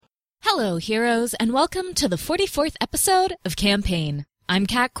Hello, heroes, and welcome to the 44th episode of Campaign. I'm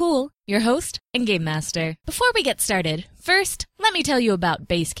Kat Cool, your host and game master. Before we get started, first, let me tell you about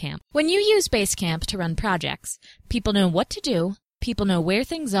Basecamp. When you use Basecamp to run projects, people know what to do, people know where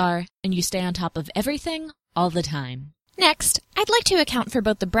things are, and you stay on top of everything all the time. Next, I'd like to account for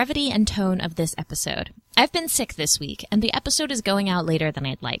both the brevity and tone of this episode. I've been sick this week, and the episode is going out later than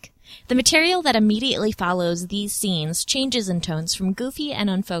I'd like. The material that immediately follows these scenes changes in tones from goofy and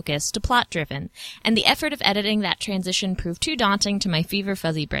unfocused to plot-driven, and the effort of editing that transition proved too daunting to my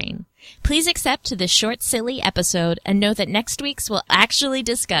fever-fuzzy brain. Please accept this short, silly episode, and know that next week's will actually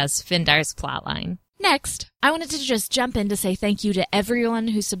discuss Findar's plotline. Next, I wanted to just jump in to say thank you to everyone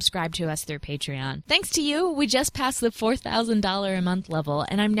who subscribed to us through Patreon. Thanks to you, we just passed the $4,000 a month level,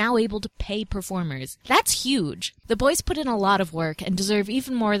 and I'm now able to pay performers. That's huge. The boys put in a lot of work and deserve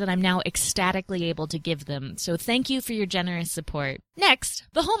even more than I'm now ecstatically able to give them, so thank you for your generous support. Next,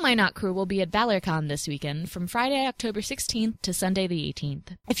 the whole Minot crew will be at ValorCon this weekend from Friday, October 16th to Sunday the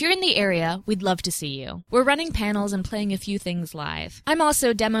 18th. If you're in the area, we'd love to see you. We're running panels and playing a few things live. I'm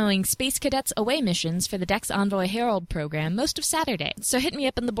also demoing Space Cadets Away missions for the Dex Envoy Herald program most of Saturday, so hit me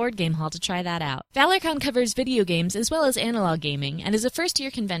up in the board game hall to try that out. ValorCon covers video games as well as analog gaming and is a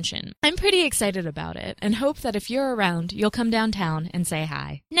first-year convention. I'm pretty excited about it and hope that if you're around, you'll come downtown and say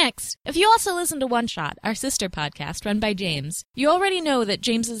hi. Next, if you also listen to One Shot, our sister podcast run by James, you already know that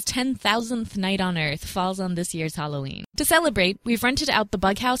James's 10,000th night on Earth falls on this year's Halloween. To celebrate, we've rented out the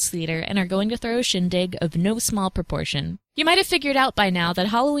Bughouse Theater and are going to throw a shindig of no small proportion. You might have figured out by now that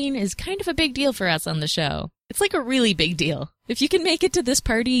Halloween is kind of a big deal for us on the show. It's like a really big deal. If you can make it to this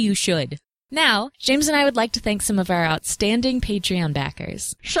party, you should. Now, James and I would like to thank some of our outstanding Patreon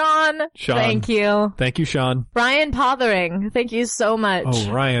backers. Sean, thank you. Thank you, Sean. Ryan Pothering, thank you so much.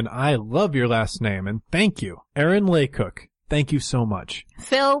 Oh, Ryan, I love your last name, and thank you. Aaron Laycook, thank you so much.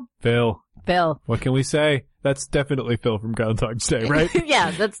 Phil. What can we say? That's definitely Phil from Groundhog's Day, right?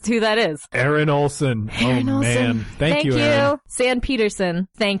 Yeah, that's who that is. Aaron Olson. Aaron Olson. Man. Thank you, Aaron. San Peterson,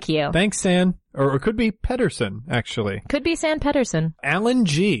 thank you. Thanks, San. Or it could be Pedersen, actually. Could be San Pedersen. Alan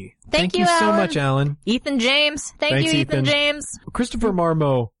G. Thank you, so Alan. much, Alan. Ethan James. Thanks, you, Ethan James. Christopher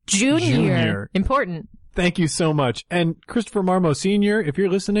Marmo. Jr. Important. Thank you so much. And Christopher Marmo Sr., if you're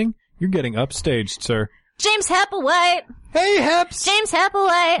listening, you're getting upstaged, sir. James Hepplewhite. Hey, Heps! James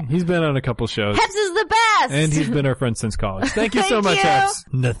Hepplewhite. He's been on a couple shows. Heps is the best! And he's been our friend since college. Thank you so much, Heps.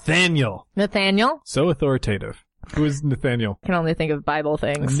 Nathaniel. So authoritative. Who is Nathaniel? Can only think of Bible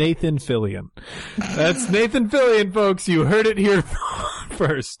things. Nathan Fillion. That's Nathan Fillion, folks. You heard it here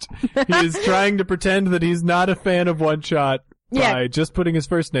first. He is trying to pretend that he's not a fan of One Shot by just putting his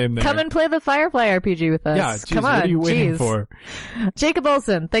first name there. Come and play the Firefly RPG with us. Yeah, geez, come on. What are you waiting for? Jacob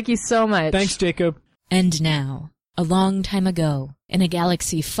Olson, thank you so much. Thanks, Jacob. And now, a long time ago, in a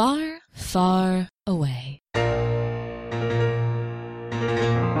galaxy far, far away.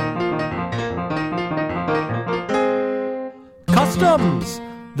 Customs!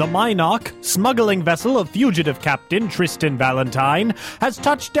 The Minot, smuggling vessel of fugitive captain Tristan Valentine, has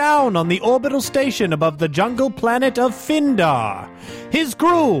touched down on the orbital station above the jungle planet of Findar. His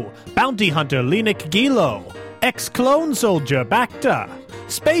crew, bounty hunter Lenik Gilo, ex-clone soldier Bacta,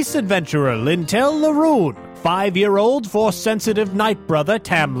 space adventurer Lintel Laroon, 5-year-old Force-sensitive Night Brother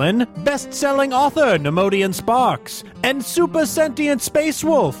Tamlin, best-selling author Nemodian Sparks, and super-sentient space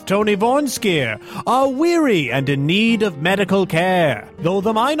wolf Tony Vornskier are weary and in need of medical care. Though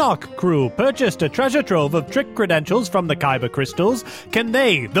the Minot crew purchased a treasure trove of trick credentials from the Kyber crystals, can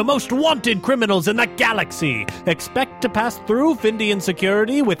they, the most wanted criminals in the galaxy, expect to pass through Findian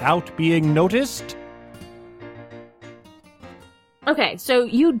security without being noticed? Okay, so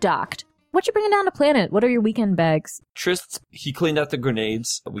you docked. What you bringing down to planet? What are your weekend bags? Trist, he cleaned out the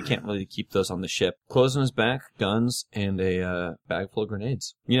grenades. We can't really keep those on the ship. Clothes on his back, guns, and a bag full of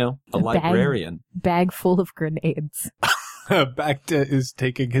grenades. You know, a librarian. Bag full of grenades. Bacta is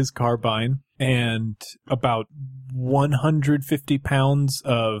taking his carbine and about 150 pounds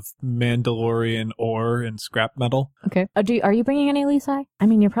of Mandalorian ore and scrap metal. Okay. Are you bringing any Lisai? I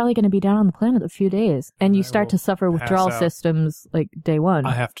mean, you're probably going to be down on the planet a few days, and you start to suffer withdrawal systems like day one.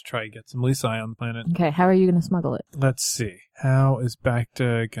 I have to try to get some Lisai on the planet. Okay, how are you going to smuggle it? Let's see. How is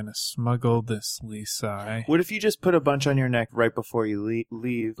Bacta going to smuggle this Lisai? What if you just put a bunch on your neck right before you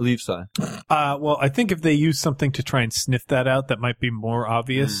leave? Leave Sai. Well, I think if they use something to try and sniff that out, that might be more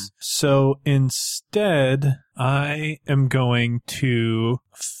obvious. So instead, I am going to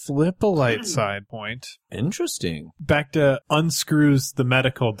flip a light side point. Interesting. Bacta unscrews the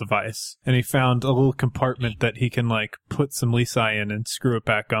medical device, and he found a little compartment that he can, put some Lisai in and screw it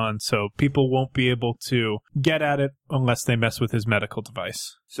back on, so people won't be able to get at it unless they mess with his medical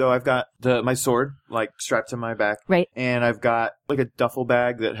device. So I've got my sword, strapped to my back. Right. And I've got, a duffel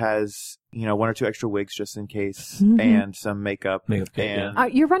bag that has, 1 or 2 extra wigs just in case, Mm-hmm. and some makeup. Makeup kit,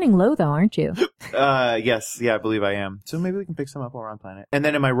 and, You're running low, though, aren't you? Yes. Yeah, I believe I am. So maybe we can pick some up while we're on planet. And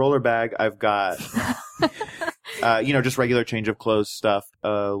then in my roller bag, I've got, just regular change of clothes stuff,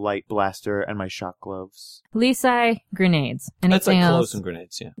 a light blaster, and my shock gloves. Lisai, grenades. That's Anything else? clothes and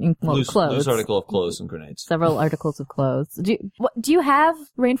grenades, yeah. Clothes. Loose article of clothes and grenades. Several articles of clothes. Do you have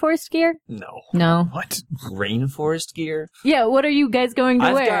rainforest gear? No. No. What? Rainforest gear? Yeah, what are you guys going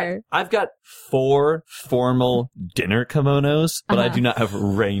to wear? I've got 4 formal dinner kimonos, but I do not have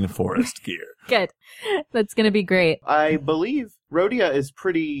rainforest gear. Good. That's going to be great. I believe Rhodia is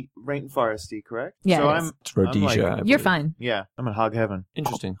pretty rainforesty, correct? Yeah, So it is. It's Rhodesia. I You're believe. fine. Yeah, I'm in hog heaven.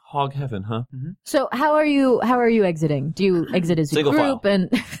 Interesting. Hog heaven, huh? So how are you exiting? Do you exit as a Single group? file. And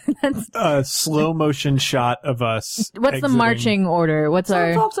that's, A slow motion shot of us. what's the exiting. marching order? What's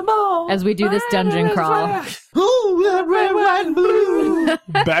our as we do this dungeon crawl? Ooh, red, white, and blue.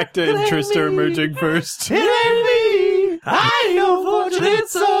 Bacta and Trista are emerging first. It ain't me. I know fortunate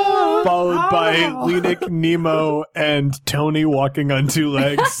soul. Followed by Lenik, Nemo, and Tony walking on 2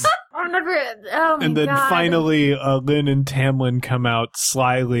 legs. Oh my And then God. finally, Lynn and Tamlin come out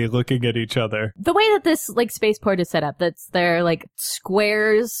slyly looking at each other. The way that this spaceport is set up, there are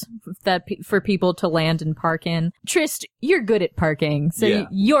squares that for people to land and park in. Trist, you're good at parking, so Yeah.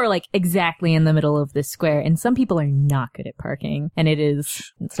 you're exactly in the middle of this square. And some people are not good at parking, and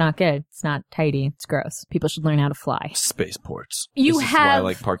it's not good. It's not tidy. It's gross. People should learn how to fly. Spaceports. You This is why I have-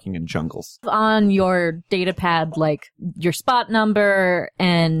 like parking in jungles. On your data pad, your spot number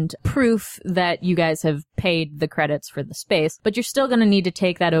and proof that you guys have paid the credits for the space, but you're still going to need to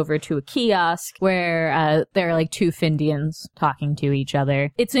take that over to a kiosk where there are 2 Findians talking to each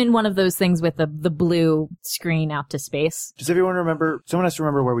other. It's in one of those things with the blue screen out to space. Does everyone remember? Someone has to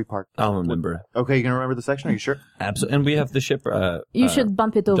remember where we parked. I'll remember. Okay, you gonna remember the section? Are you sure? Absolutely. And we have the ship. You should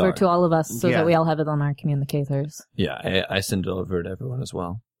bump it over darn. to all of us so Yeah. that we all have it on our communicators. Yeah, I send it over to everyone as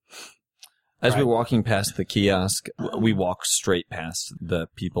well. As we're walking past the kiosk, we walk straight past the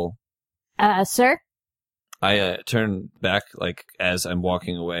people. Sir? I turn back, as I'm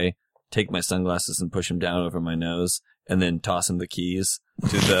walking away, take my sunglasses and push them down over my nose, and then toss him the keys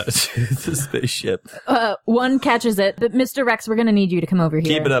to the to the spaceship. One catches it, but Mr. Rex, we're going to need you to come over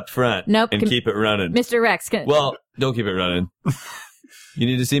here. Keep it up front. Nope. And keep it running. Mr. Rex, Well, don't keep it running. You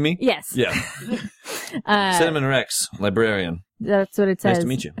need to see me? yes. Yeah. Cinnamon Rex, librarian. That's what it says. Nice to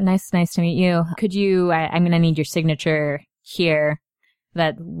meet you. Nice to meet you. Could you, I'm going to need your signature here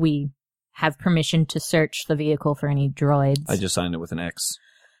that we have permission to search the vehicle for any droids. I just signed it with an X.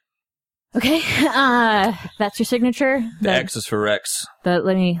 Okay, that's your signature? The X is for Rex. Let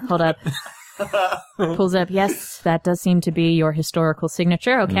me, hold up. Pulls up, yes, that does seem to be your historical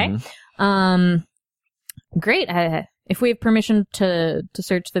signature, okay. Mhm. Great, if we have permission to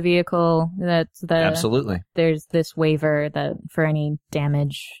search the vehicle, Absolutely. there's this waiver that for any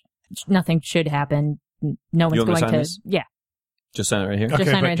damage, nothing should happen. No one's You want me to going sign to. this? Yeah. Just sign it right here. Just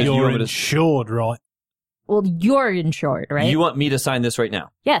Okay, sign but right there. You you're want me to- insured, right? Well, you're insured, right? You want me to sign this right now?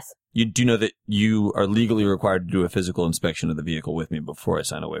 Yes. You do know that you are legally required to do a physical inspection of the vehicle with me before I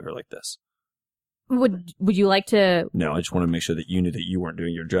sign a waiver like this. Would you like to? No, I just want to make sure that you knew that you weren't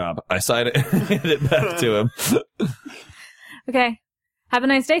doing your job. I signed it and handed it back to him. Okay. Have a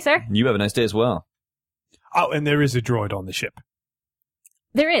nice day, sir. You have a nice day as well. Oh, and there is a droid on the ship.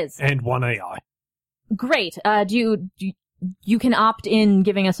 There is. And 1 AI. Great. Do you can opt in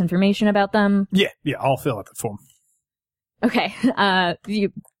giving us information about them? Yeah, I'll fill out the form. Okay.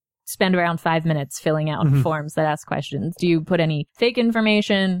 You spend around 5 minutes filling out forms that ask questions. Do you put any fake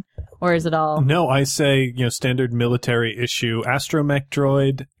information, or is it all? No, I say, standard military issue astromech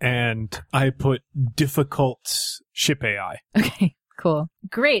droid, and I put difficult ship AI. Okay, cool.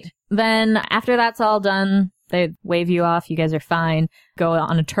 Great. Then after that's all done, they wave you off. You guys are fine. Go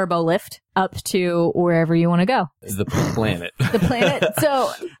on a turbo lift up to wherever you want to go. The planet. The planet. So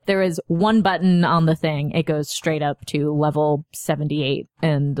there is one button on the thing. It goes straight up to level 78.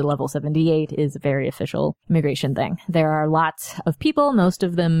 And level 78 is a very official immigration thing. There are lots of people, most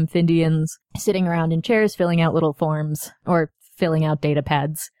of them Findians, sitting around in chairs filling out little forms or filling out data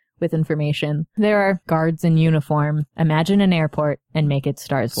pads with information. There are guards in uniform. Imagine an airport and make it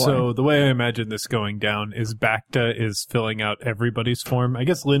Stars War. So the way I imagine this going down is Bacta is filling out everybody's form. I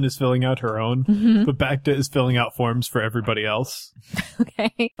guess Lynn is filling out her own, but Bacta is filling out forms for everybody else.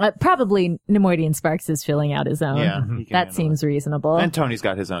 Okay. Probably Nemoidian Sparks is filling out his own. Yeah, he can That handle seems reasonable. it. And Tony's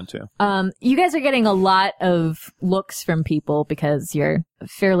got his own too. You guys are getting a lot of looks from people because you're a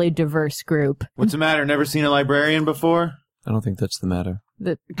fairly diverse group. What's the matter? Never seen a librarian before? I don't think that's the matter.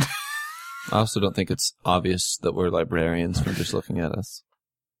 I also don't think it's obvious that we're librarians from just looking at us.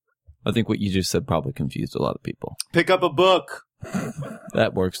 I think what you just said probably confused a lot of people. Pick up a book.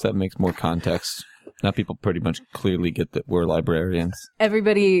 That works. That makes more context. Now people pretty much clearly get that we're librarians.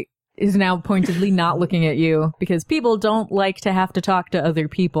 Everybody is now pointedly not looking at you because people don't like to have to talk to other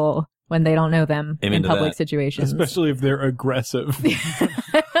people when they don't know them in public situations. Especially if they're aggressive.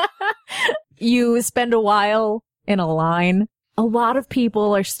 You spend a while in a line. A lot of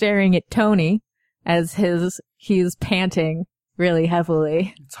people are staring at Tony as he's panting really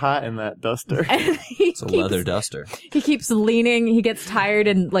heavily. It's hot in that duster. It's a leather duster. He keeps leaning. He gets tired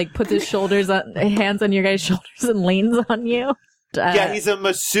and like puts his hands on your guys' shoulders and leans on you. Yeah, he's a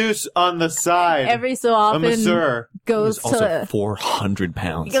masseuse on the side. Every so often a masseur. goes He's also to 400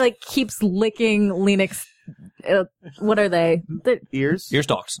 pounds. he like keeps licking Lennox. What are they? Ears? Ear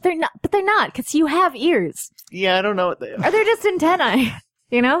stalks. They're not, but they're not because you have ears. Yeah, I don't know what they are. Are they just antennae?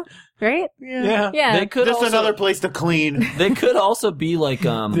 You know, right? Yeah. Yeah. They could Just also, another place to clean. They could also be like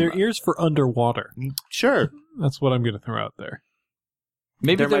Their ears for underwater. Sure. That's what I'm going to throw out there.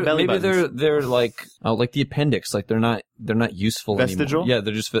 maybe They're my they're belly maybe buttons. they're like the appendix. Like they're not useful Vestigial? anymore. Yeah,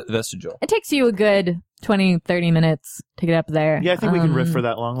 they're just vestigial. It takes you a good 20, 30 minutes to get up there. Yeah, I think we can riff for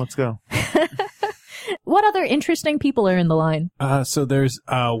that long. Let's go. What other interesting people are in the line? So there's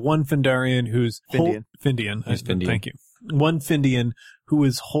one Findarian who's Findian. Findian. He's Findian. Thank you. One Findian who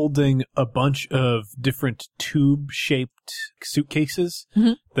is holding a bunch of different tube-shaped suitcases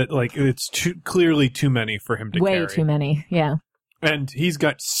that, like, it's clearly too many for him to carry. Way too many. Yeah. And he's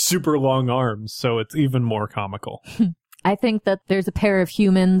got super long arms, so it's even more comical. I think that there's a pair of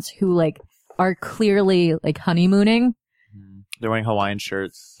humans who like are clearly like honeymooning. They're wearing Hawaiian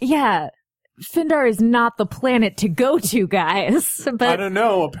shirts. Yeah. Findar is not the planet to go to, guys. I But don't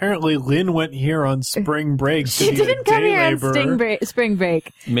know. Apparently, Lynn went here on spring break. to she be didn't a come day here on laborer. spring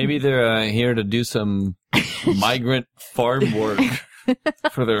break. Maybe they're here to do some migrant farm work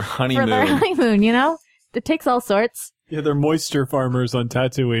for their honeymoon. For their honeymoon, you know? It takes all sorts. Yeah, they're moisture farmers on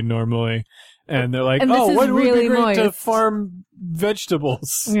Tatooine normally. And they're like, And this oh, is what would really be great to moist." farm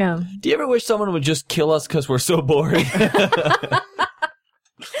vegetables? Yeah. Do you ever wish someone would just kill us because we're so boring?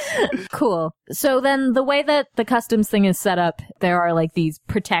 Cool. So then the way that the customs thing is set up, there are like these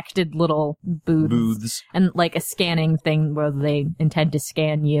protected little booths. And like a scanning thing where they intend to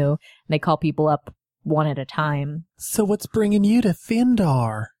scan you. They call people up one at a time. So what's bringing you to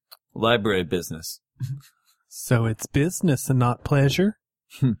Findar? Library business. So it's business and not pleasure?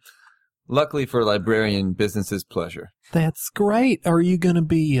 Luckily for a librarian, business is pleasure. That's great. Are you going to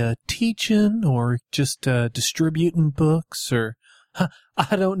be teaching or just distributing books or...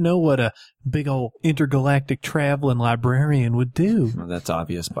 I don't know what a big old intergalactic traveling librarian would do. Well, that's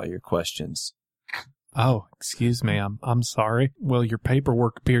obvious by your questions. Oh, excuse me. I'm sorry. Well, your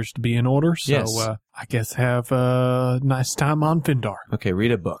paperwork appears to be in order, so Yes. I guess have a nice time on Findar. Okay,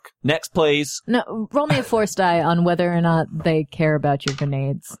 read a book. Next, please. No, roll me a force die on whether or not they care about your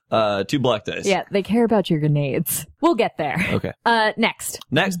grenades. 2 black dice. Yeah, they care about your grenades. We'll get there. Okay. Next.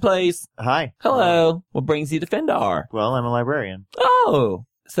 Next, please. Hi. Hello. What brings you to Findar? Well, I'm a librarian. Oh.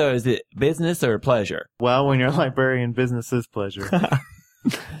 So is it business or pleasure? Well, when you're a librarian, business is pleasure.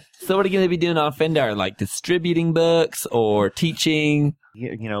 So what are you going to be doing on Findar? Like distributing books or teaching?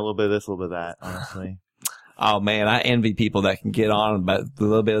 You know, a little bit of this, a little bit of that, honestly. Oh, man, I envy people that can get on about a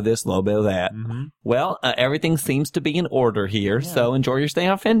little bit of this, a little bit of that. Mm-hmm. Well, everything seems to be in order here, so enjoy your stay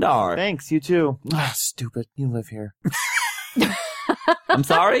on Findar. Thanks, you too. Ah, stupid. You live here. I'm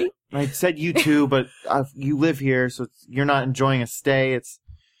sorry? I said you too, but you live here, so you're not enjoying a stay. It's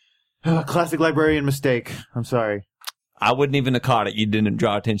a classic librarian mistake. I'm sorry. I wouldn't even have caught it. You didn't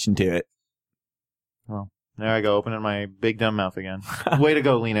draw attention to it. Well, there I go, opening my big dumb mouth again. Way to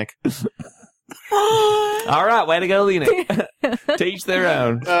go, Lenik. All right, way to go, Lena. Teach their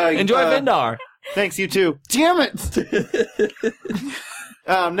own. Enjoy Findar. Thanks, you too. Damn it!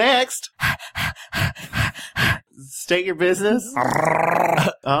 Next. State your business.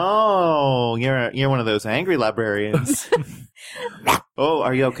 Oh, you're one of those angry librarians. Oh,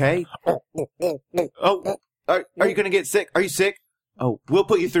 are you okay? Oh, are you gonna get sick? Are you sick? Oh, we'll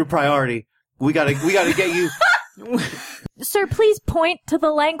put you through priority. We gotta get you. Sir, please point to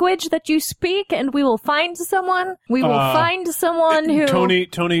the language that you speak, and we will find someone. We will find someone who...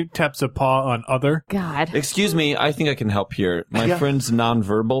 Tony taps a paw on other. God. Excuse me, I think I can help here. My friend's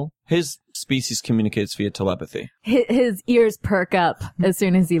nonverbal. His species communicates via telepathy. His ears perk up as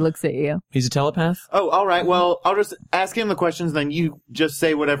soon as he looks at you. He's a telepath? Oh, all right. Well, I'll just ask him the questions, then you just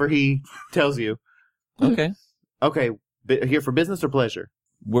say whatever he tells you. Okay. Okay. Here for business or pleasure?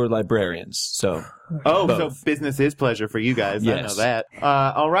 We're librarians, so... Oh, both. so business is pleasure for you guys. Yes. I know that.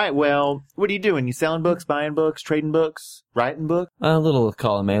 All right. Well, what are you doing? You selling books, buying books, trading books, writing books? A little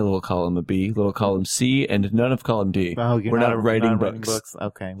column A, little column B, little column C, and none of column D. Oh, We're not writing books.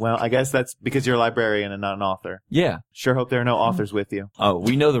 Okay. Well, I guess that's because you're a librarian and not an author. Yeah. Sure hope there are no authors with you. Oh,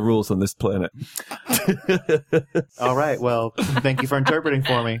 we know the rules on this planet. All right. Well, thank you for interpreting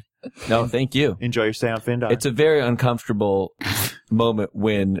for me. No, thank you. Enjoy your stay on Findar. It's a very uncomfortable moment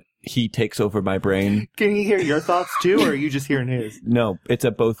when he takes over my brain. Can he hear your thoughts too, or are you just hearing his? No, it's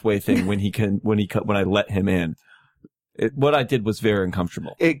a both way thing when I let him in. What I did was very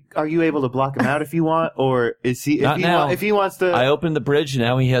uncomfortable. Are you able to block him out if you want, or is he? Not now. If he wants to, I opened the bridge, and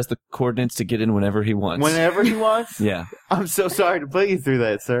now he has the coordinates to get in whenever he wants. Whenever he wants. Yeah. I'm so sorry to put you through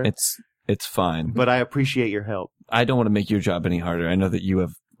that, sir. It's fine. But I appreciate your help. I don't want to make your job any harder. I know that you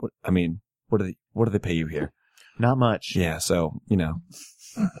have. I mean, what do they pay you here? Not much. Yeah. So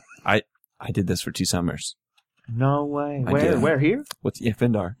I did this for 2 summers. No way. I did. Where here?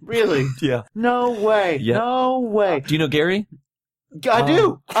 Findar? Really? Yeah. No way. Yeah. No way. Do you know Gary? I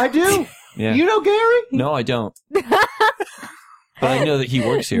do. Yeah. You know Gary? No, I don't. But I know that he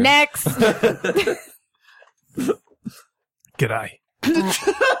works here. Next. G'day.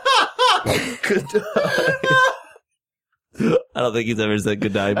 I don't think he's ever said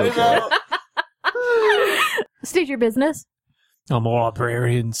goodnight I before. know. State your business. I'm a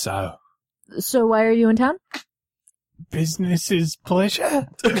librarian, so So why are you in town? business is pleasure.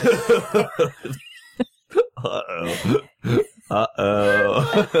 Uh-oh.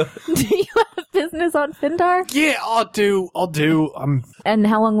 Uh-oh. Do you have business on Findar? Yeah, I'll do. And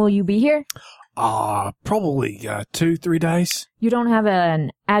how long will you be here? Probably 2-3 days. You don't have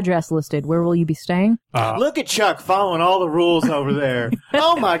an address listed. Where will you be staying? Look at Chuck following all the rules over there.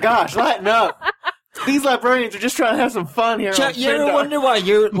 Oh my gosh, lighten up. These librarians are just trying to have some fun here. Chuck, on you ever Findar. wonder why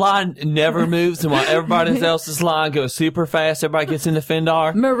your line never moves and why everybody else's line goes super fast? Everybody gets into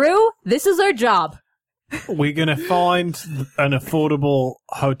Findar? Maru, this is our job. We're gonna find an affordable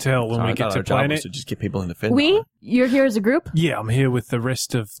hotel when we get to Planet. To just get people into Findar. You're here as a group? Yeah, I'm here with the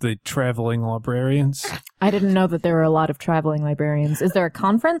rest of the traveling librarians. I didn't know that there were a lot of traveling librarians. Is there a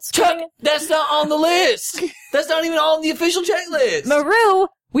conference? Chuck, that's not on the list. That's not even on the official checklist. Maru,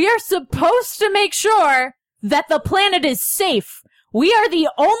 we are supposed to make sure that the planet is safe. We are the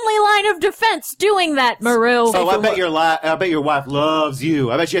only line of defense doing that, Maru. Oh, I bet your wife loves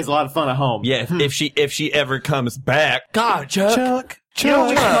you. I bet she has a lot of fun at home. Yeah, if she ever comes back. God, Chuck. You know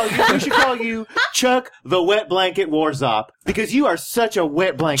what we should call you Chuck the Wet Blanket Warzop, because you are such a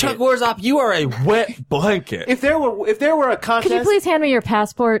wet blanket. Chuck Warzop, you are a wet blanket. If there were a contest, Could you please hand me your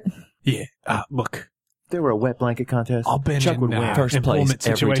passport? Yeah, look, if there were a wet blanket contest, I've been Chuck in would win. First place employment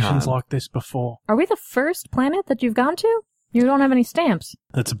every situations time. like this before. Are we the first planet that you've gone to? You don't have any stamps.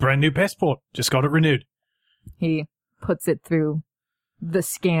 That's a brand new passport. Just got it renewed. He puts it through the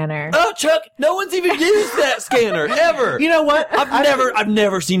scanner. Oh, Chuck, no one's even used that scanner ever. You know what? I've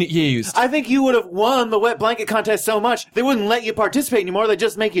never seen it used. I think you would have won the wet blanket contest so much they wouldn't let you participate anymore. They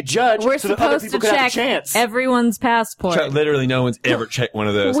just make you judge We're so that other supposed people to could have a check chance. everyone's passport. Chuck, literally no one's ever checked one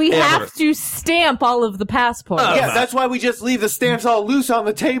of those. We ever. have to stamp all of the passports. Oh. Yeah, that's why we just leave the stamps all loose on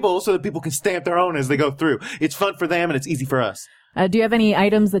the table so that people can stamp their own as they go through. It's fun for them and it's easy for us. Do you have any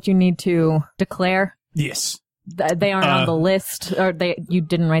items that you need to declare? Yes. They aren't on the list, or you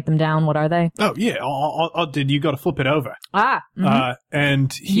didn't write them down. What are they? Oh, yeah, I did. You got to flip it over.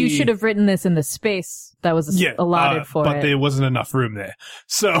 And you should have written this in the space that was allotted for but it. there wasn't enough room there.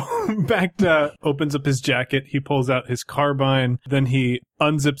 So Bacta opens up his jacket. He pulls out his carbine. Then he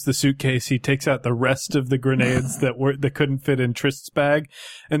unzips the suitcase. He takes out the rest of the grenades that couldn't fit in Trist's bag.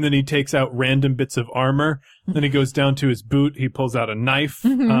 And then he takes out random bits of armor. Then he goes down to his boot. He pulls out a knife.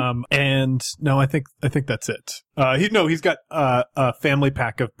 And no, I think that's it. He's got a family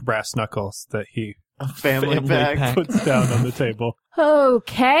pack of brass knuckles that he Family pack. puts down on the table.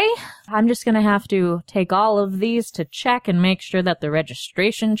 Okay. I'm just going to have to take all of these to check and make sure that the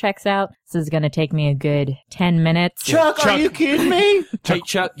registration checks out. This is going to take me a good 10 minutes. Chuck, are you kidding me? Hey,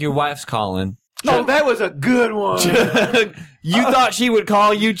 Chuck, your wife's calling. Oh, that was a good one. You thought she would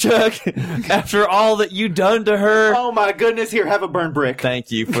call you, Chuck, after all that you done to her? Oh my goodness, here, have a burn brick.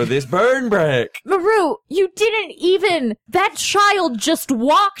 Thank you for this burn brick. Maru, you didn't even... That child just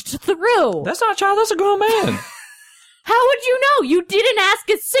walked through. That's not a child, that's a grown man. How would you know? You didn't ask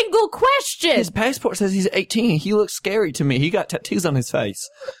a single question. His passport says he's 18. He looks scary to me. He got tattoos on his face.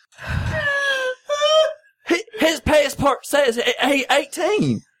 His passport says 18.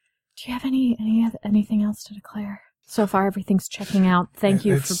 Do you have anything else to declare? So far, everything's checking out. Thank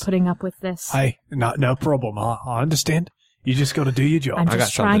you for putting up with this. Hey, no problem. I understand. You just got to do your job. I'm I got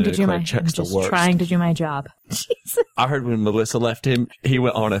just trying to something to do declare I'm Chuck's the just worst. trying to do my job. Jesus. I heard when Melissa left him, he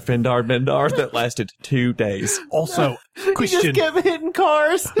went on a Findar Bendar that lasted 2 days. Also, You question. just kept hitting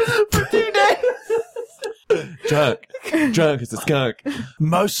cars for 2 days. Drunk as a skunk.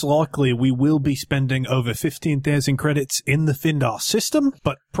 Most likely, we will be spending over 15,000 credits in the Findar system,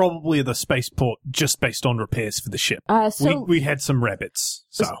 but probably the spaceport just based on repairs for the ship. We had some rabbits,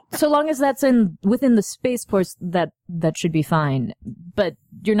 so. So long as that's within the spaceports, that should be fine. But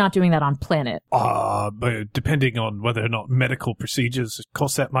you're not doing that on planet. But depending on whether or not medical procedures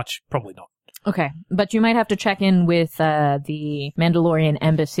cost that much, probably not. Okay, but you might have to check in with the Mandalorian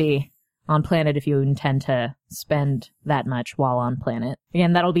embassy on planet if you intend to spend that much while on planet.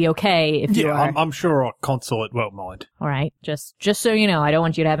 Again, that'll be okay if you are. I'm sure our consulate won't mind. All right, just so you know, I don't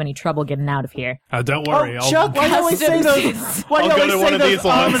want you to have any trouble getting out of here. Don't worry. Oh, Chuck, why do you always say those? Why do you I'll go always to one say of those these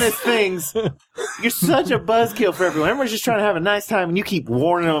lines. ominous things? You're such a buzzkill for everyone. Everyone's just trying to have a nice time, and you keep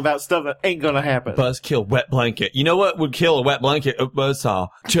warning them about stuff that ain't gonna happen. Buzzkill, wet blanket. You know what would kill a wet blanket? A buzzsaw.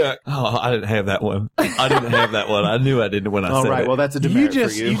 Chuck. Oh, I didn't have that one. I knew I didn't when I All said right, it. well, that's a demerit for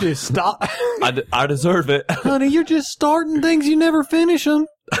you. You just stop. I deserve it. Honey, you're just starting things. You never finish them.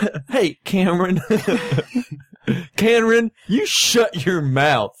 Hey, Cameron. Cameron, you shut your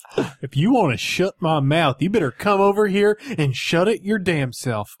mouth. If you want to shut my mouth, you better come over here and shut it your damn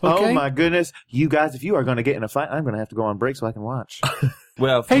self. Okay? Oh my goodness, you guys! If you are going to get in a fight, I'm going to have to go on break so I can watch.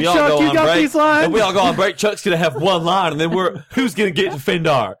 Well, if Hey, we all Chuck, go you on got break, these lines? if we all go on break, Chuck's gonna have one line, and then who's gonna get to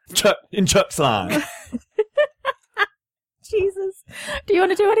Findar? Chuck in Chuck's line. Jesus. Do you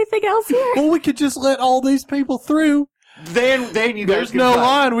want to do anything else here? Well, we could just let all these people through. Then you guys There's can no fight.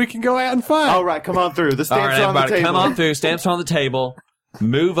 line. We can go out and fight. All right, come on through. The All stamps right, are on the everybody, table. come on through. Stamps on the table.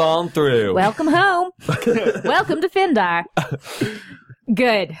 Move on through. Welcome home. Welcome to Findar.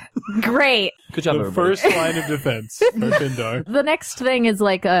 Good. Great. Good job, The everybody. first line of defense for Findar. The next thing is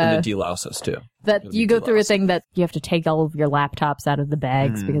like And the delouse us too. that you go through a deloused. thing that you have to take all of your laptops out of the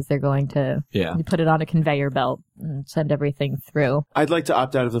bags because they're going to Yeah. you put it on a conveyor belt and send everything through. I'd like to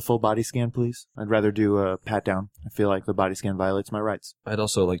opt out of the full body scan, please. I'd rather do a pat down. I feel like the body scan violates my rights. I'd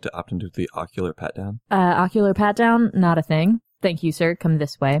also like to opt into the ocular pat down. Ocular pat down, not a thing. Thank you, sir. Come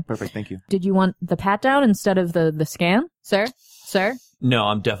this way. Perfect, thank you. Did you want the pat down instead of the scan, sir? Sir? No,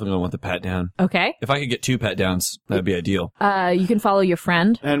 I'm definitely going to want the pat down. Okay. If I could get 2 pat downs, that'd be ideal. You can follow your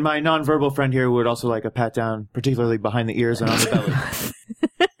friend. And my nonverbal friend here would also like a pat down, particularly behind the ears and on the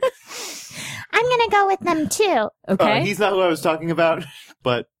belly. I'm gonna go with them too. Okay. He's not who I was talking about,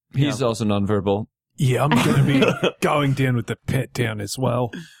 but He's also nonverbal. Yeah, I'm going to be going down with the pet down as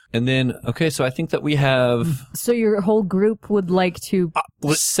well. And then, okay, so I think that we have So your whole group would like to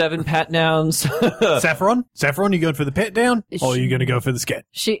 7 pat downs. Saffron, you going for the pet down, or are you going to go for the scan?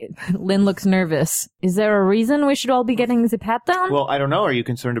 Lynn looks nervous. Is there a reason we should all be getting the pat down? well, I don't know. Are you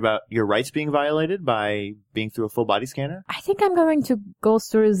concerned about your rights being violated by being through a full body scanner? I think I'm going to go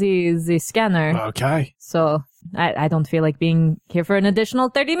through the scanner. Okay. So I don't feel like being here for an additional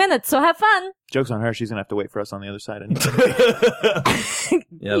 30 minutes, so have fun. Joke's on her. She's going to have to wait for us on the other side anyway.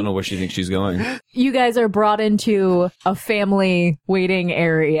 Yeah, I don't know where she thinks she's going. You guys are brought into a family waiting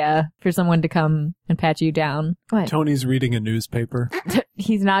area for someone to come and pat you down. What? Tony's reading a newspaper.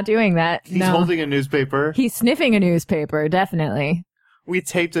 He's not doing that. He's no. holding a newspaper. He's sniffing a newspaper, definitely. We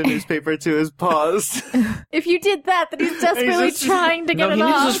taped a newspaper to his paws. If you did that, then he's desperately just- trying to get No, it he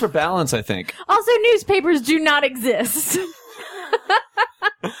needs off. this for balance, I think. Also, newspapers do not exist.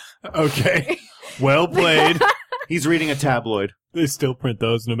 Okay. Well played. He's reading a tabloid. They still print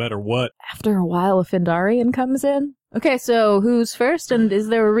those no matter what. After a while, a Findarian comes in. Okay, so who's first, and is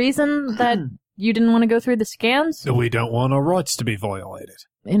there a reason that you didn't want to go through the scans? We don't want our rights to be violated.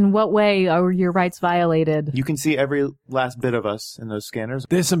 In what way are your rights violated? You can see every last bit of us in those scanners.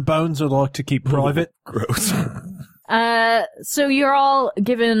 There's some bones I'd like to keep private. Gross. So you're all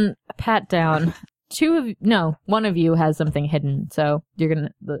given a pat down. one of you has something hidden. So you're gonna.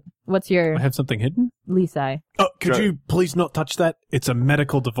 What's your I have something hidden? Lisai? Oh, could Sure. you please not touch that? It's a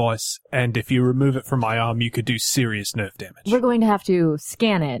medical device, and if you remove it from my arm, you could do serious nerve damage. We're going to have to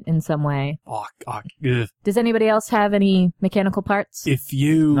scan it in some way. Ugh. Does anybody else have any mechanical parts? If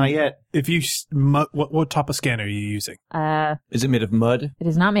you, Not yet. if you, what type of scanner are you using? Is it made of mud? It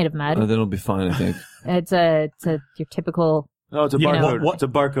is not made of mud. Oh, then it'll be fine, I think. It's your typical. No, it's a You know, barcode. It's a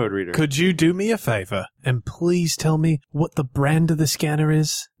barcode reader. Could you do me a favor and please tell me what the brand of the scanner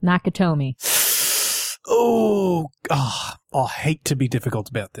is? Nakatomi. I hate to be difficult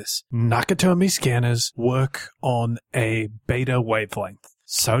about this. Nakatomi scanners work on a beta wavelength.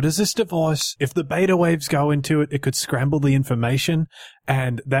 So does this device. If the beta waves go into it, it could scramble the information,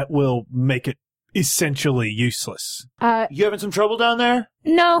 and that will make it essentially useless. You having some trouble down there?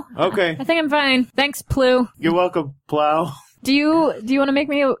 No. Okay. I think I'm fine. Thanks, Plu. You're welcome, Plow. Do you want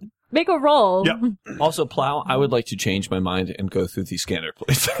to make a roll? Yep. Also, Plow, I would like to change my mind and go through the scanner,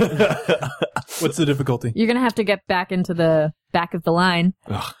 please. What's the difficulty? You're gonna have to get back into the back of the line.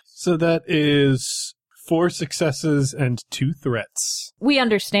 So that is 4 successes and 2 threats. We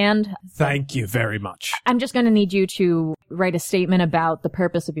understand. Thank you very much. I'm just gonna need you to write a statement about the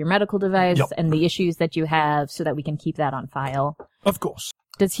purpose of your medical device Yep. and the issues that you have so that we can keep that on file. Of course.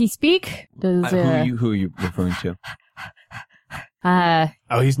 Does he speak? Does Who are you referring to?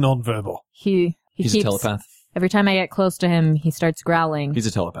 Oh, he's nonverbal. he He's keeps, a telepath. Every time I get close to him, he starts growling. He's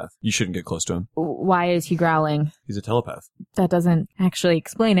a telepath. You shouldn't get close to him. Why is he growling? He's a telepath. That doesn't actually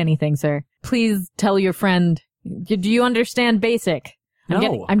explain anything, sir. Please tell your friend. Do you understand basic?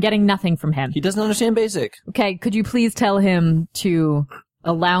 No. I'm getting nothing from him. He doesn't understand basic. Okay, could you please tell him to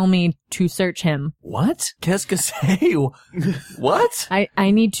allow me to search him? What? Qu'est-ce que c'est? What?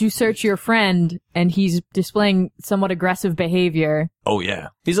 I need to search your friend, and he's displaying somewhat aggressive behavior. Oh, yeah.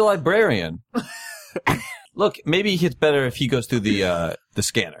 He's a librarian. Look, maybe it's better if he goes through the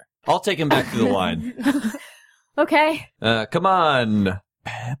scanner. I'll take him back to the line. Okay. Come on.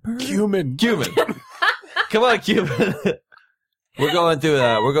 Pepper? Cumin. Come on, Cumin. We're going through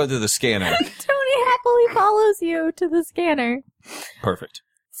the scanner. Tony happily follows you to the scanner. Perfect.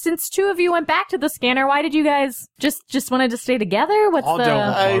 Since 2 of you went back to the scanner, why did you guys just wanted to stay together? What's I don't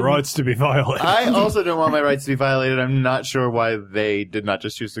want my I- rights to be violated. I also don't want my rights to be violated. I'm not sure why they did not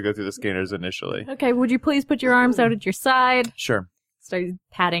just choose to go through the scanners initially. Okay, would you please put your arms out at your side? Sure. Start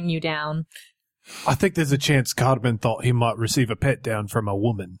patting you down. I think there's a chance Cardamon thought he might receive a pet down from a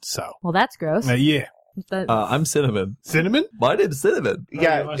woman, so. Well, that's gross. Yeah. I'm Cinnamon. Cinnamon? My name's Cinnamon.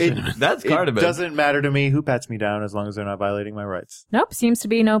 Yeah, That's it Cardamon. doesn't matter to me who pats me down as long as they're not violating my rights. Nope, seems to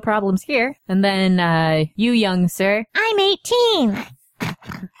be no problems here. And then, you young sir. I'm 18.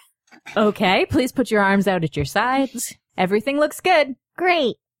 Okay, please put your arms out at your sides. Everything looks good.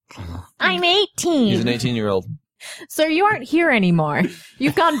 Great. I'm 18. He's an 18-year-old. Sir, you aren't here anymore.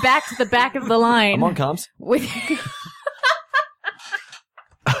 You've gone back to the back of the line. I'm on comms. With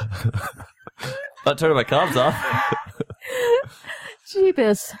Not turning my comms off.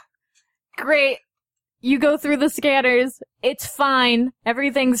 Jeebus. Great. You go through the scanners. It's fine.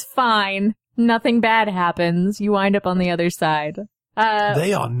 Everything's fine. Nothing bad happens. You wind up on the other side.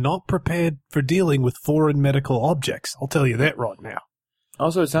 They are not prepared for dealing with foreign medical objects. I'll tell you that right now.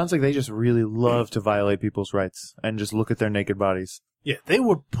 Also, it sounds like they just really love to violate people's rights and just look at their naked bodies. Yeah, they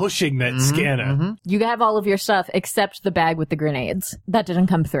were pushing that scanner. You have all of your stuff except the bag with the grenades. That didn't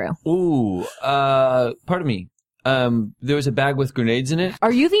come through. Ooh, pardon me. There was a bag with grenades in it?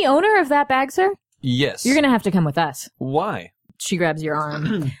 Are you the owner of that bag, sir? Yes. You're gonna have to come with us. Why? She grabs your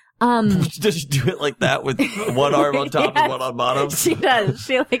arm. Does she do it like that with one arm on top and one on bottom? She does.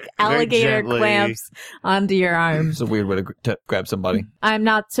 She alligator gently. clamps onto your arms. It's a weird way to grab somebody. I'm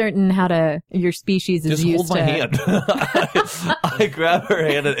not certain how your species is Just used hold my to. hand. I grab her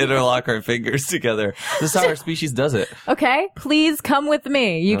hand and interlock our fingers together. This is how our species does it. Okay, please come with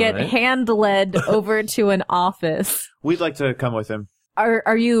me. You All get right. hand-led over to an office. We'd like to come with him.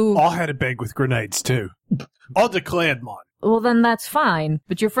 Are you... I had a bag with grenades too. I declared mine. Well, then that's fine.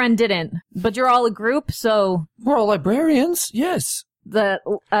 But your friend didn't. But you're all a group, so We're all librarians. Yes. the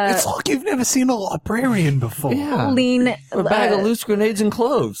It's like you've never seen a librarian before. Yeah. Lean, A bag of loose grenades and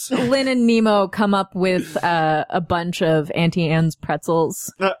cloves. Lynn and Nemo come up with a bunch of Auntie Anne's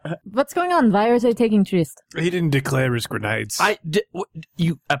pretzels. What's going on? Why are they taking Trist? He didn't declare his grenades.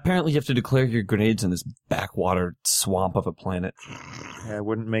 You apparently have to declare your grenades in this backwater swamp of a planet. Yeah, I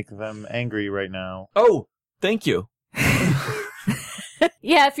wouldn't make them angry right now. Oh, thank you.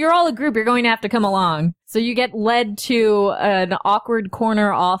 Yeah, if you're all a group, you're going to have to come along. So you get led to an awkward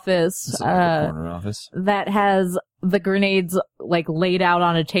corner office Corner office. that has the grenades like laid out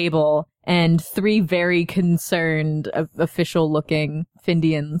on a table, and 3 very concerned official-looking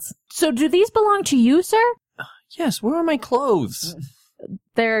Findians. So do these belong to you, sir? Yes, where are my clothes?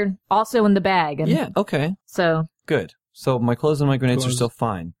 They're also in the bag. And Yeah, okay. So, Good. So my clothes and my grenades are still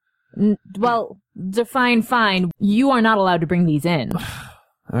fine. well, fine. You are not allowed to bring these in.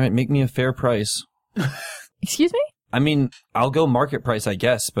 All right, make me a fair price. Excuse me? I mean, I'll go market price, I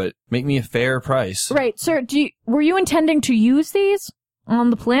guess, but make me a fair price. Right, sir, were you intending to use these on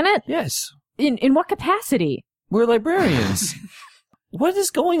the planet? Yes. In what capacity? We're librarians. What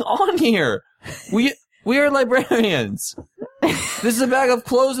is going on here? We are librarians. This is a bag of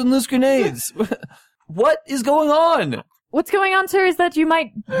clothes and loose grenades. What is going on? What's going on, sir, is that we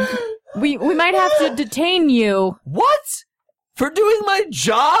might have to detain you What? For doing my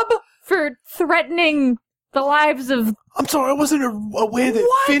job? for threatening the lives of... I'm sorry, I wasn't aware that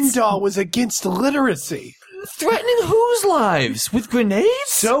What? Findar was against literacy. Threatening whose lives? With grenades?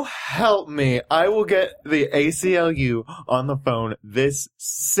 So help me. I will get the ACLU on the phone this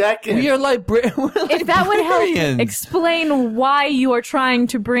second. We are librarians. If that would help explain why you are trying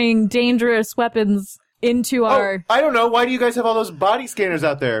to bring dangerous weapons into our... I don't know. Why do you guys have all those body scanners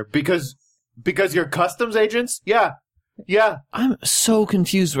out there? Because you're customs agents? Yeah. I'm so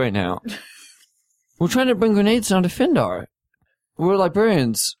confused right now. We're trying to bring grenades down to Findar. We're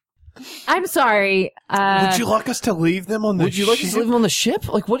librarians. I'm sorry. Would you like us to leave them on the Would you like us to leave them on the ship?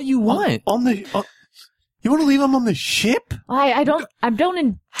 Like, what do you want? You want to leave them on the ship? I don't...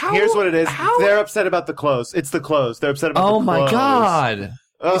 Here's what it is. They're upset about the clothes. It's the clothes. They're upset about the clothes. Oh my god.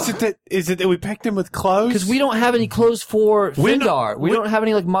 Is it that we packed them with clothes? Because we don't have any clothes for Findar. We don't have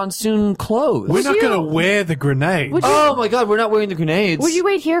any, like, monsoon clothes. We're not going to wear the grenades. Oh my god, we're not wearing the grenades. Would you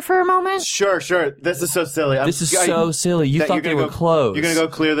wait here for a moment? Sure. This is so silly. This is so silly. You thought they were clothes. You're going to go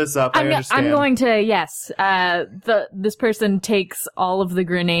clear this up. I understand. I'm going to, yes. This person takes all of the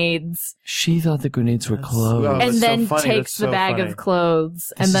grenades She thought the grenades were clothes. Oh, and that's so then funny. takes That's the so bag funny. of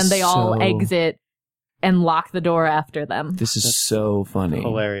clothes, and This then is they all so- exit and lock the door after them. This is so funny.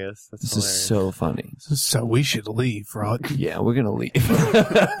 Hilarious. That's This hilarious. is so funny. So we should leave, right? Yeah, we're gonna leave. You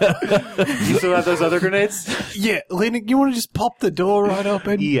still have those other grenades? Yeah, Lena, you want to just pop the door right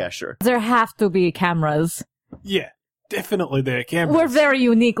open? Yeah, sure. There have to be cameras. Yeah, definitely there, cameras. We're very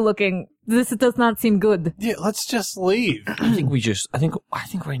unique looking. This does not seem good. Yeah, let's just leave. I think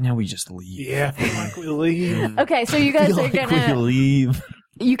right now we just leave. Yeah, I feel like we leave. Okay, so you guys are we gonna... leave.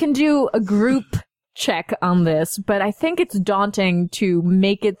 You can do a group check on this, but I think it's daunting to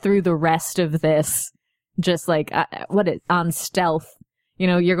make it through the rest of this just like, on stealth. You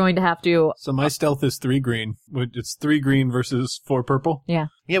know, you're going to have to... So my stealth is 3 green. It's 3 green versus 4 purple. Yeah.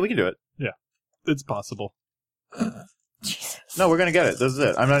 Yeah, we can do it. It's possible. Jesus. No, we're going to get it. This is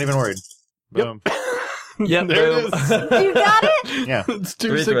it. I'm not even worried. Boom. Yep, There it boom. is. You got it? Yeah. It's 2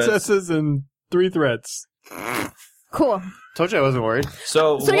 3 threats. successes and 3 threats. Cool. Told you I wasn't worried.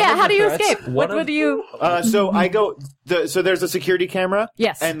 So So one yeah, of how the do you threats- escape? What do you... So I go, so there's a security camera.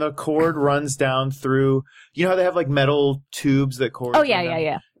 Yes. And the cord runs down through, you know how they have like metal tubes that cord? Oh,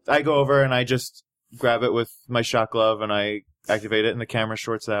 yeah. I go over and I just grab it with my shot glove and I activate it and the camera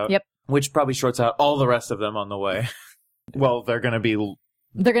shorts out. Yep. Which probably shorts out all the rest of them on the way. Well, they're going to be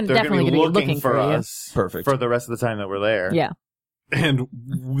They're definitely going to be looking for you. us Perfect. for the rest of the time that we're there. Yeah. And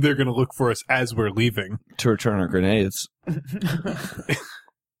they're going to look for us as we're leaving. to return our grenades. I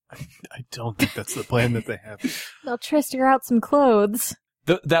don't think that's the plan that they have. They'll tryst you out some clothes.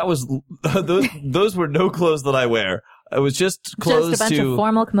 That was those were no clothes that I wear. It was just clothes Just a bunch to. of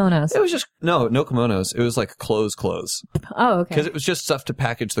formal kimonos. It was just no kimonos. It was like clothes, Oh, okay. because it was just stuff to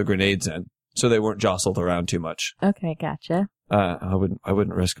package the grenades in, so they weren't jostled around too much. Okay, gotcha. I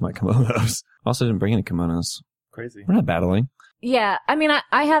wouldn't risk my kimonos. Also, didn't bring any kimonos. Crazy. We're not battling. Yeah, I mean,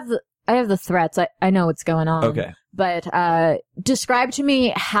 I have the threats. I know what's going on. Okay. But describe to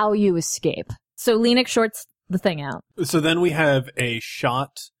me how you escape. So Lennox shorts the thing out. So then we have a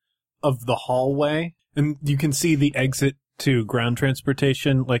shot of the hallway, and you can see the exit to ground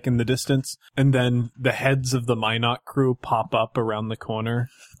transportation, like in the distance, and then the heads of the Minot crew pop up around the corner.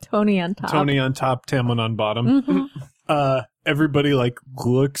 Tony on top. Tony on top, Tamlin on bottom. Mhm. Everybody like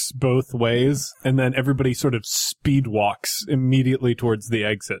looks both ways, and then everybody sort of speed walks immediately towards the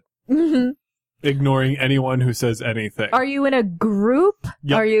exit, Mhm. ignoring anyone who says anything. Are you in a group?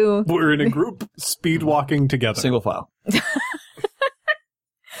 Yep. Are you... We're in a group speed walking together. Single file.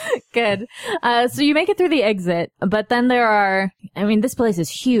 Good. So you make it through the exit, but then this place is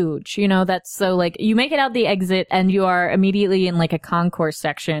huge, so like you make it out the exit and you are immediately in like a concourse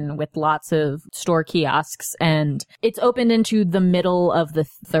section with lots of store kiosks, and it's opened into the middle of the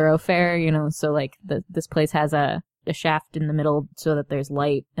thoroughfare, so like this place has a a shaft in the middle so that there's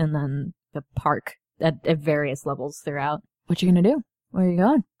light, and then the park at various levels throughout. What you gonna do? Where are you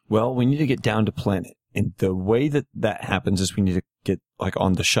going? Well, we need to get down to planet. And the way that happens is we need to get like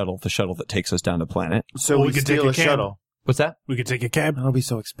on the shuttle that takes us down to planet. So Or we we could steal take a a cab. shuttle. What's that? We could take a cab. That'll be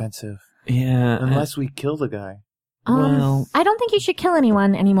so expensive. Yeah. Unless we kill the guy. Well- I don't think you should kill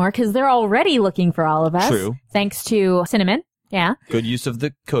anyone anymore because they're already looking for all of us. True. Thanks to Cinnamon. Yeah. Good use of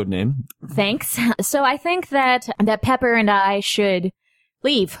the code name. Thanks. So I think that Pepper and I should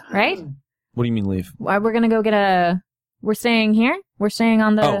leave, right? What do you mean leave? We're gonna go get we're staying here? We're staying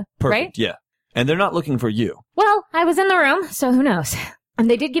on the, Oh, perfect. right? Yeah. And they're not looking for you. Well, I was in the room, so who knows? And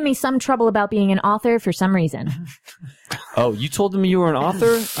they did give me some trouble about being an author for some reason. Oh, you told them you were an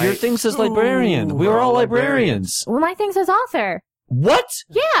author? Your thing says librarian. We were all librarians. Well, my thing says author. What?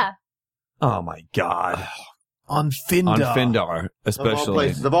 Yeah. Oh my god. On Findar. On Findar,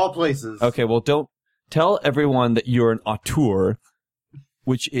 especially. Of all places. Okay, well, don't tell everyone that you're an auteur,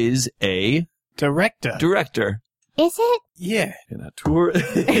 which is a Director. director. Is it? Yeah. An auteur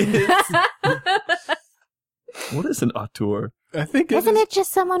is... What is an auteur? I think Isn't it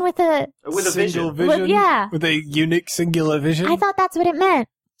just someone with a... With a single vision. vision. With- yeah. With a unique singular vision. I thought that's what it meant.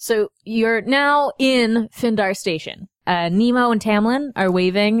 So you're now in Findar Station. Nemo and Tamlin are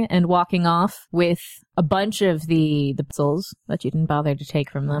waving and walking off with a bunch of the pencils that you didn't bother to take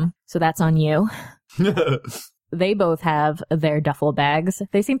from them. So that's on you. They both have their duffel bags.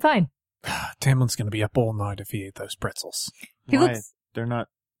 They seem fine. Tamlin's going to be up all night if he ate those pretzels. He Why? looks- They're not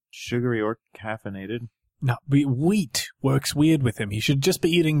sugary or caffeinated. No, wheat works weird with him. He should just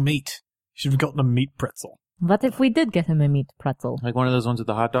be eating meat. He should have gotten a meat pretzel. What if we did get him a meat pretzel? Like one of those ones with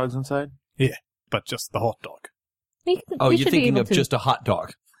the hot dogs inside? But just the hot dog. Oh, We you're should be thinking able of to- just a hot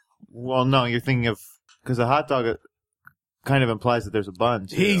dog. Well, no, you're thinking of... Because a hot dog kind of implies that there's a bun,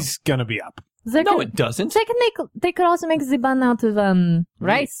 too. He's going to be up. They No, could, it doesn't. they could also make the bun out of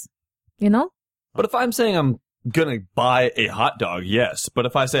rice. You know? But if I'm saying I'm gonna buy a hot dog, yes. But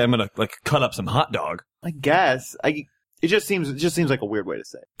if I say I'm gonna like cut up some hot dog, I guess. It just seems like a weird way to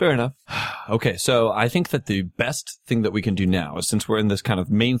say it. fair enough. Okay, so I think that the best thing that we can do now is, since we're in this kind of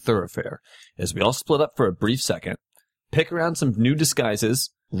main thoroughfare, is we all split up for a brief second, pick around some new disguises,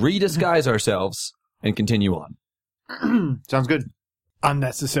 redisguise ourselves, and continue on. Sounds good.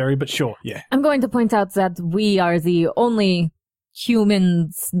 Unnecessary, but sure, yeah. I'm going to point out that we are the only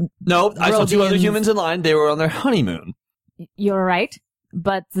humans. No, I saw 2 other Rhodians. humans in line. They were on their honeymoon. You're right.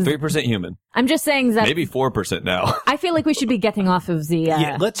 But 3% human. I'm just saying that Maybe 4% now. I feel like we should be getting off of the...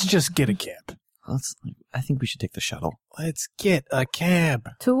 Yeah, let's just get a cab. I think we should take the shuttle. Let's get a cab.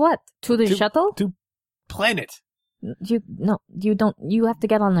 To what? To the To- shuttle? To planet. You don't. You have to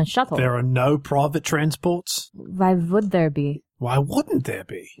get on the shuttle. There are no private transports. Why would there be? Why wouldn't there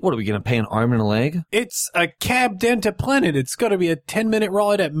be? What, are we gonna pay an arm and a leg? It's a cab down to planet. It's got to be a 10-minute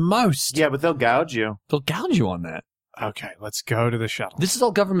ride at most. Yeah, but they'll gouge you. They'll gouge you on that. Okay, let's go to the shuttle. This is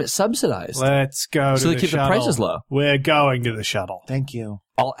all government subsidized. Let's go So to they the keep the shuttle. prices low. We're going to the shuttle. Thank you.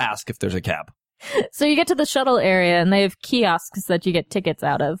 I'll ask if there's a cab. So you get to the shuttle area, and they have kiosks that you get tickets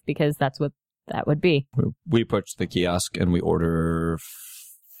out of because that's what that would be. We approach the kiosk and we order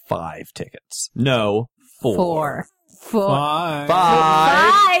 5 tickets. No, 4. Four. Five.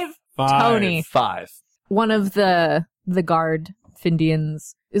 5. Tony. 5. One of the guard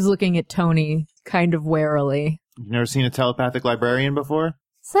Findians is looking at Tony kind of warily. You've never seen a telepathic librarian before?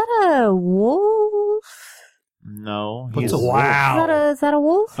 Is that a wolf? No. What's he's- a wow? Is that a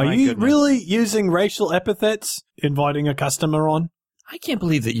wolf? Are My you goodness. really using racial epithets inviting a customer on? I can't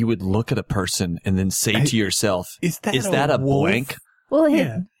believe that you would look at a person and then say to yourself, Is that is that a wolf? blank? Well,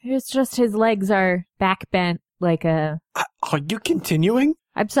 Yeah. it's just his legs are back bent like a. Are you continuing?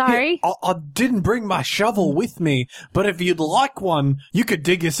 I'm sorry. Here, I didn't bring my shovel with me, but if you'd like one, you could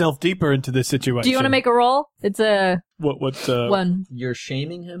dig yourself deeper into this situation. Do you want to make a roll? It's a what? one. You're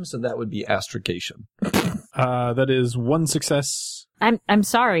shaming him, so that would be astrogation. That is 1 success. I'm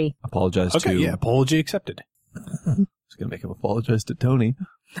sorry. Apologize Okay, to... yeah, apology accepted. I was going to make him apologize to Tony.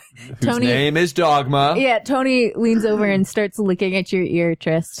 Whose Tony- name is Dogma. Yeah, Tony leans over and starts licking at your ear,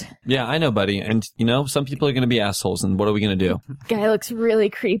 Trist. Yeah, I know, buddy. And, you know, some people are going to be assholes, and what are we going to do? Guy looks really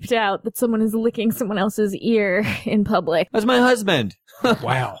creeped out that someone is licking someone else's ear in public. That's my husband.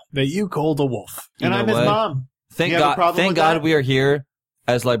 Wow, that you called a wolf. You And know I'm his what? mom. Thank You have a God, problem thank with God that? we are here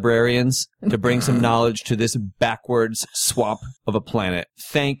as librarians to bring some knowledge to this backwards swamp of a planet.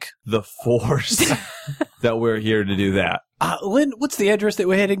 Thank the Force. that we're here to do that. Lynn, what's the address that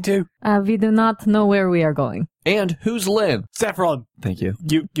we're heading to? We do not know where we are going. And who's Lynn? Saffron, Thank you.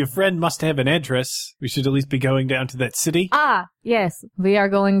 your friend must have an address. We should at least be going down to that city. Ah, yes. We are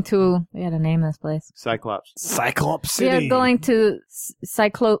going to... We had to name this place. Cyclops. Cyclops We City. are going to Just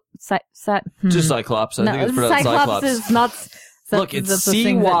Cyclops. I No, think it's pronounced Cyclops is not... Look, it's that's the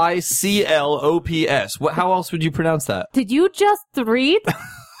thing that- CYCLOPS. How else would you pronounce that? Did you just read?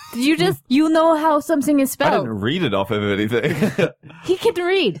 Did you just... You know how something is I spelled. didn't read it off of anything. He can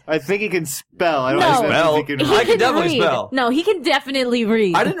read. I think he can spell. I don't No. know Spell? if he can He I can definitely read. spell. No, he can definitely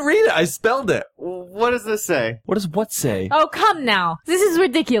read. I didn't read it. I spelled it. What does this say? What does what say? Oh, come now. This is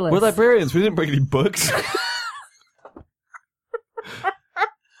ridiculous. We're librarians. We didn't bring any books.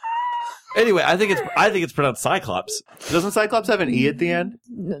 Anyway, I think it's pronounced Cyclops. Doesn't Cyclops have an E at the end?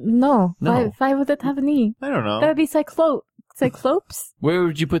 No. No. Why would it have an E? I don't know. That would be Cyclops? Where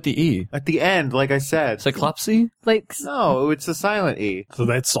would you put the E? At the end, like I said. Cyclopsy? Like... No, it's a silent E. So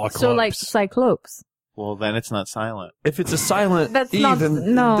that's Cyclops. So, like, Cyclops. Well, then it's not silent. If it's a silent That's E, not-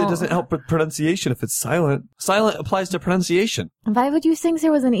 then no. it doesn't help with pronunciation if it's silent. Silent applies to pronunciation. Why would you think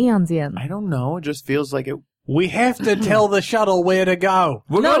there was an E on the end? I don't know. It just feels like it. We have to tell the shuttle where to go.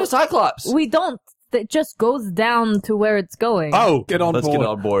 We're No. going to Cyclops. We don't. It just goes down to where it's going. Oh, get on Let's board. get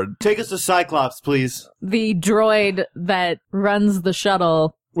on board. Take us to Cyclops, please. The droid that runs the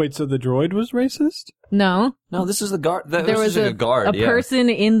shuttle. Wait, so the droid was racist? No. No, this is the guard. There This was is a guard. a yeah. person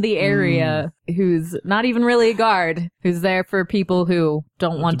in the area who's not even really a guard, who's there for people who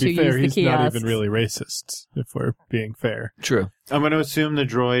don't want to be fair, use the he's kiosks. not even really racist, if we're being fair. True. I'm going to assume the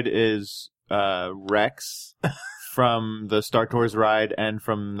droid is Rex from the Star Tours ride and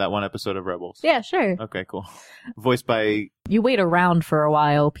from that one episode of Rebels. Yeah, sure. Okay, cool. Voiced by. You wait around for a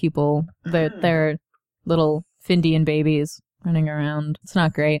while, people. They're little Findian babies running around. It's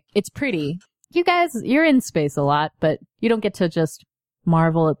not great. It's pretty. You guys, you're in space a lot, but you don't get to just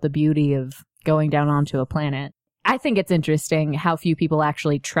marvel at the beauty of going down onto a planet. I think it's interesting how few people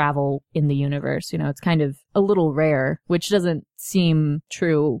actually travel in the universe. You know, it's kind of a little rare, which doesn't seem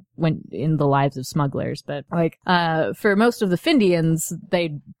true when in the lives of smugglers. But like, for most of the Findians,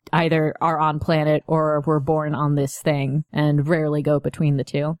 they either are on planet or were born on this thing and rarely go between the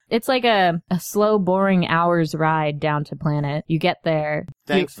two. It's like a slow, boring hours ride down to planet. You get there.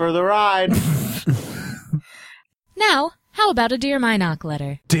 Thanks for the ride. Now, how about a Dear Minoc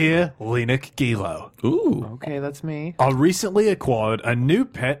letter? Dear Lenik Gilo, Ooh. Okay, that's me. I recently acquired a new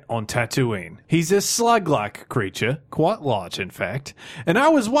pet on Tatooine. He's a slug-like creature, quite large in fact, and I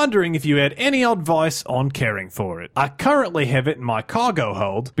was wondering if you had any advice on caring for it. I currently have it in my cargo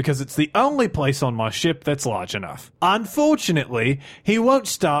hold because it's the only place on my ship that's large enough. Unfortunately, he won't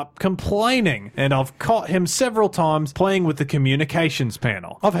stop complaining, and I've caught him several times playing with the communications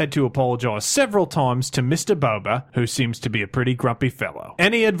panel. I've had to apologize several times to Mr. Boba, who seems to be a pretty grumpy fellow.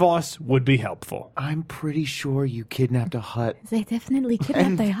 Any advice would be helpful. I'm pretty sure you kidnapped a Hutt. They definitely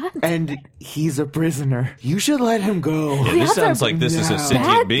kidnapped the Hutt. And he's a prisoner. You should let him go. Yeah, this sounds like this is a sentient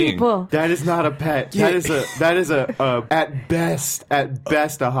Bad being. people. That is not a pet. That is a at best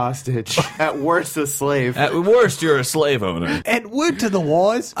a hostage. At worst a slave. At worst, you're a slave owner. And word to the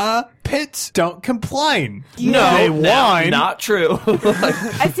wise, pets don't complain. No, They no, whine. not true.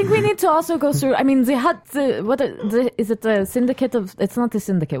 I think we need to also go through. I mean, the Hutt. Is it the syndicate of? It's not the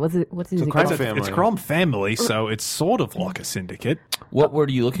syndicate. What is it crime called? family. It's Crom family, so it's sort of like a syndicate. What word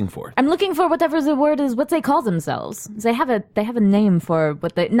are you looking for? I'm looking for whatever the word is. What they call themselves? They have a name for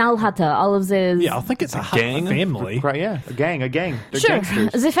what they Nalhata. All of the Yeah, I think it's a gang? family. Right, yeah. A gang. They're sure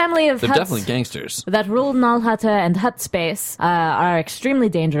gangsters. the family of They're Hutts definitely gangsters. that rule Nalhata and Hutt space are extremely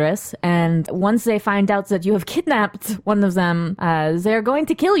dangerous. And once they find out that you have kidnapped one of them, they're going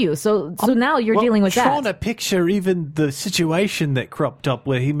to kill you. So now you're dealing with trying that. to picture even the situation that cropped up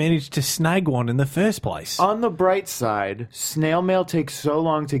where he managed to snag one in the first place. On the bright side, snail mail takes so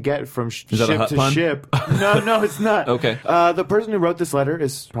long to get from Is that a ship Hutt to pun? ship. No, it's not. Okay. The person who wrote this letter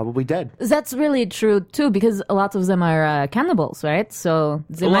is probably dead. That's really true too, because a lot of them are cannibals, right? So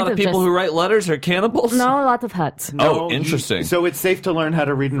they A might lot of have people just... who write letters are cannibals? No, a lot of Hutts. Oh, interesting. So it's safe to learn how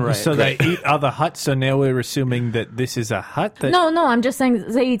to read and write. So they eat other huts, so now we're assuming that this is a hut? That No, I'm just saying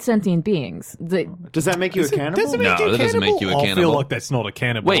they eat sentient beings. Does that make you a cannibal? Doesn't No, make you a that doesn't cannibal? make you a I feel cannibal. like that's not a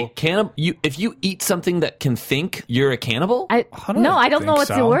cannibal. Wait, if you eat something that can think, you're a cannibal? I don't don't know think what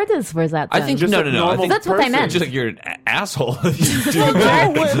so. the word is for that. I then. think Just no. a I normal think That's what I person. meant. just like you're an asshole. if you do No,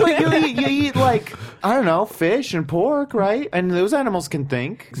 that. but you eat like I don't know, fish and pork, right? And those animals can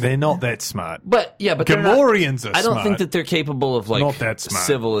think. They're not that smart. But they're not- Gamorreans are I don't smart. think that they're capable of like Not that smart.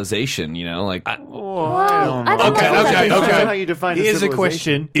 civilization, you know, like I don't I know. don't know if that's Depends okay. on how you define Here's a civilization.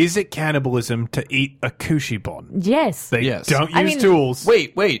 question. Is it cannibalism to eat a kushibon? Yes. They Yes. don't use I mean- tools. wait,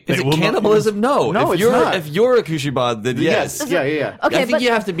 is They it will not cannibalism? No. No, if it's you're not. if you're a Kushibon, then yes. Yeah. Okay, I think but you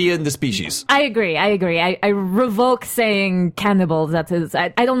have to be in the species. I agree. I revoke saying cannibals. That is, I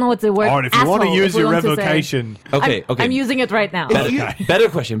don't know what the word. All right, if you want to asshole, use if we your want to say. revocation, Okay, I'm using it right now. Better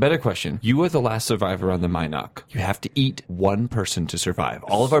question. You are the last survivor on the Minok. You have to eat one person to survive.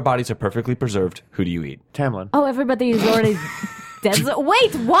 All of our bodies are perfectly preserved. Who do you eat? Tamlin. Oh, everybody is already dead.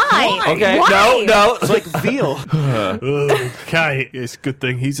 Wait, why? Okay, Why? no. It's like veal. okay, it's a good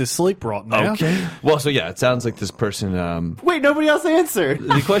thing he's asleep right now. Okay. Well, so yeah, it sounds like this person. Wait, nobody else answered.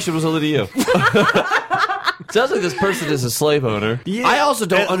 The question was only to you. Sounds like this person is a slave owner. Yeah, I also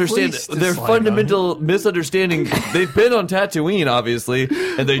don't at understand least a their slave fundamental misunderstanding. They've been on Tatooine, obviously,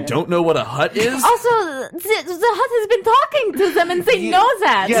 and they don't know what a hut is. Also, the hut has been talking to them and they know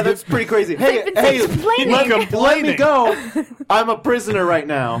that. Yeah, that's pretty crazy. Hey, They've been hey, explaining. let me go. I'm a prisoner right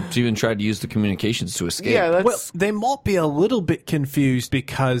now. She even tried to use the communications to escape. Yeah, that's Well, they might be a little bit confused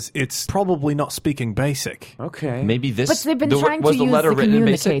because it's probably not speaking basic. okay. Maybe this. But they've been trying was to the use letter the written in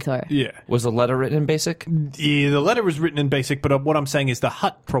basic? communicator. Yeah. Was the letter written in basic? Yeah, the letter was written in basic, but what I'm saying is the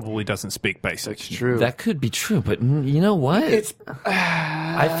hut probably doesn't speak basic. That's true. That could be true, but you know what? It's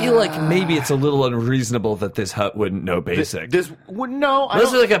I feel like maybe it's a little unreasonable that this hut wouldn't know basic. this. No, I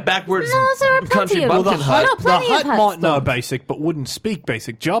Unless don't. it's like a backwards No, there are country plenty of- bumpkin Well, the hut. No, The plenty of hut huts, might know though. basic, but wouldn't speak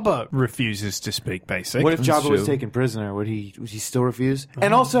basic. Jabba refuses to speak basic. What if Jabba was true. taken prisoner? Would he still refuse?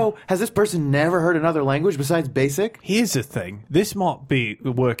 And also, has this person never heard another language besides basic? Here's the thing. This might be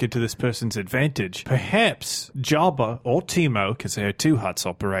working to this person's advantage. Perhaps Jabba or Timo, because there are two huts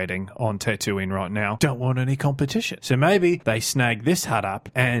operating on Tatooine right now, don't want any competition. So maybe they snag this hut up,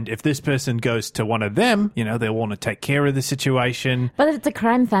 and if this person goes to one of them, they'll want to take care of the situation. But it's a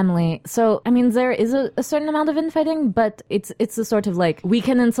crime family, so I mean, there is a certain amount of infighting, but it's a sort of like we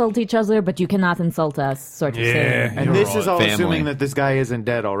can insult each other, but you cannot insult us, sort of Yeah. thing. And You're this right. is all Family. assuming that this guy isn't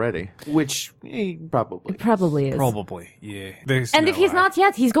dead already, which he probably. It probably is. Probably, yeah. There's And no if he's way. not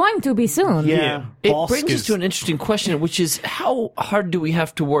yet, he's going to be soon. Yeah. It Bosk brings us is- to an interesting question, which is how hard do we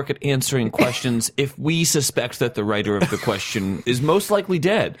have to work at answering questions if we suspect that the writer of the question is most likely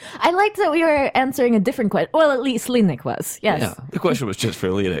dead? I liked that we were answering a different question. Well, at least Linik was. Yes. Yeah, the question was just for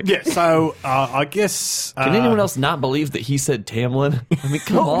Leonic. Yeah, so I guess... Can anyone else not believe that he said Tamlin? I mean,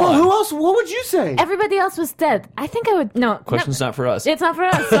 come Well, on. who else? What would you say? Everybody else was dead. I think I would. No. Question's no, not for us. It's not for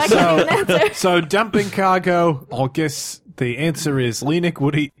us, so I can't even answer. So dumping cargo, I guess the answer is Lenik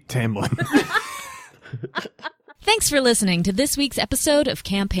would eat Tamlin. Thanks for listening to this week's episode of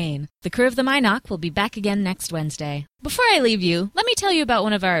Campaign. The crew of the Minok will be back again next Wednesday. Before I leave you, let me tell you about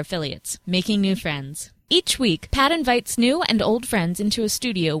one of our affiliates, Making New Friends. Each week, Pat invites new and old friends into a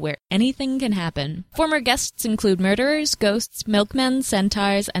studio where anything can happen. Former guests include murderers, ghosts, milkmen,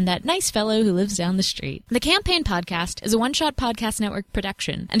 centaurs, and that nice fellow who lives down the street. The Campaign Podcast is a One-Shot Podcast Network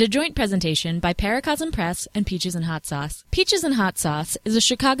production and a joint presentation by Paracosm Press and Peaches and Hot Sauce. Peaches and Hot Sauce is a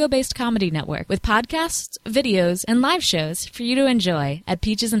Chicago-based comedy network with podcasts, videos, and live shows for you to enjoy at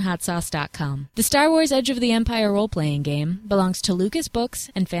peachesandhotsauce.com. The Star Wars Edge of the Empire role-playing game belongs to Lucas Books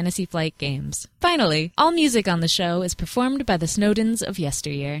and Fantasy Flight Games. Finally, all music on the show is performed by the Snowdens of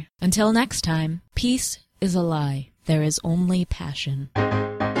yesteryear. Until next time, peace is a lie. There is only passion.